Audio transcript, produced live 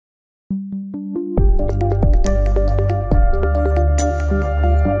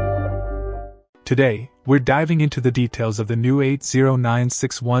Today, we're diving into the details of the new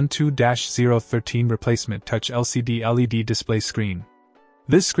 809612-013 replacement Touch LCD LED display screen.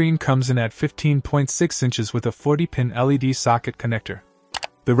 This screen comes in at 15.6 inches with a 40-pin LED socket connector.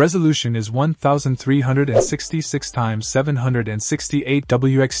 The resolution is 1366 x 768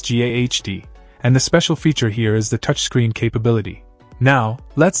 WXGA HD, and the special feature here is the touchscreen capability. Now,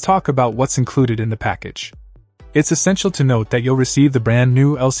 let's talk about what's included in the package. It's essential to note that you'll receive the brand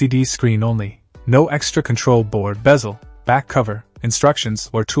new LCD screen only. No extra control board, bezel, back cover,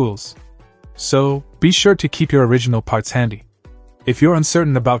 instructions, or tools. So, be sure to keep your original parts handy. If you're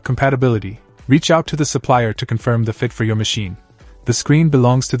uncertain about compatibility, reach out to the supplier to confirm the fit for your machine. The screen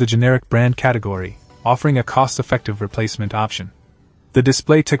belongs to the generic brand category, offering a cost-effective replacement option. The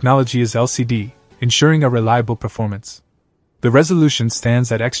display technology is LCD, ensuring a reliable performance. The resolution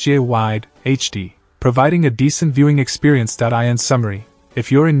stands at XGA Wide HD, providing a decent viewing experience. In summary, if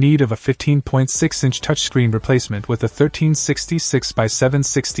you're in need of a 15.6-inch touchscreen replacement with a 1366 by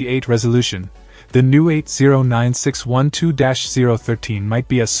 768 resolution, the new 809612-013 might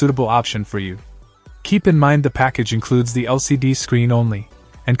be a suitable option for you. Keep in mind the package includes the LCD screen only,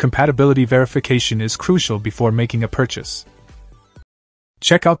 and compatibility verification is crucial before making a purchase.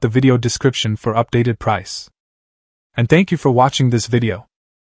 Check out the video description for updated price. And thank you for watching this video.